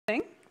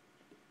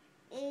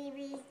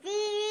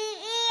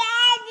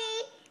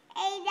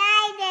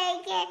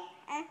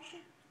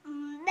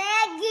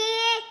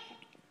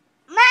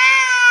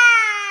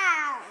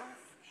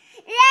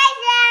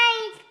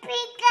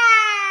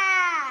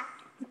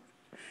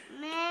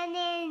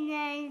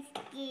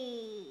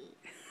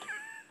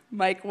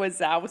Mike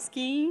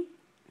Wazowski.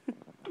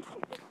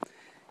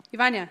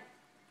 Evania,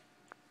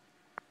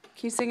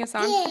 can you sing a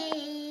song?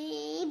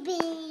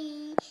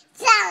 J.B.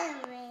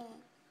 Sullivan.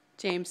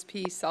 James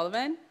P.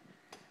 Sullivan.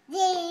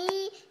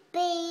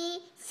 J.B.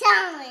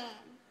 Sullivan.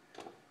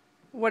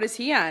 What is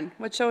he on?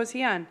 What show is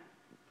he on?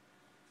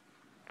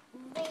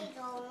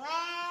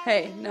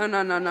 Hey, no.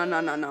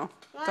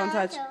 Don't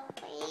touch.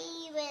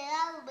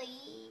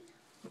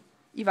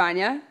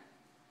 Evania,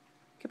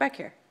 get back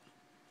here.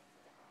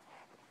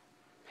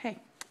 Hey.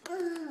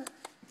 Come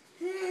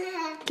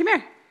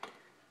here.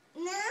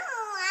 No,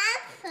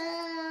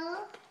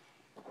 apple.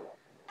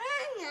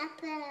 An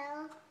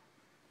apple.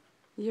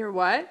 You're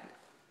what?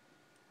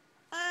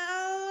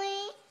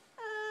 Only.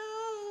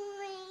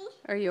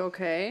 Are you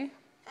okay?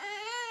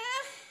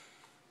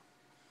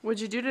 What'd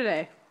you do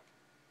today?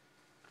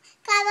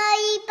 Cover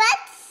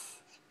bites.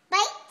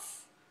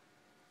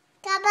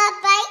 Cover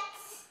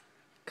bites.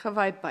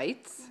 Kavai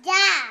bites?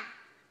 Yeah.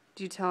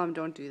 Do you tell him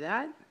don't do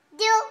that?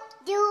 Do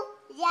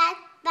that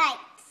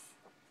bites.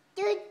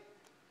 Do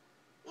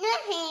no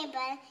hand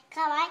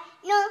cover.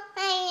 No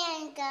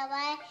hand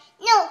cover.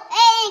 No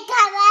hand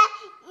cover.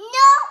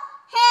 No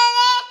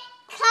hand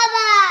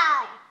cover.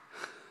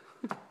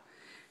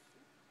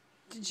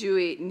 Did you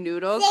eat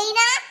noodles?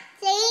 Zayna.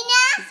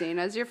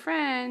 Zayna's your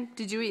friend.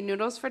 Did you eat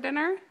noodles for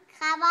dinner?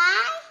 Cover.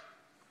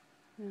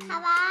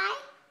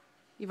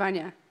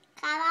 Evania,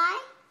 Cover.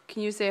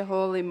 can you say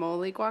holy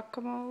moly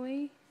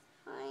guacamole?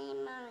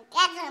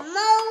 That's a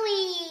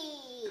movie.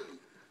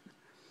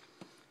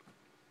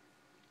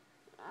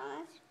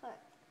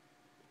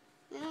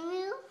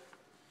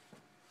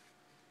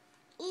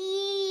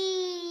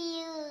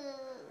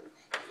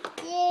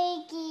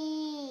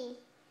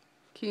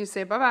 Can you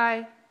say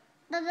bye-bye?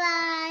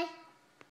 Bye-bye.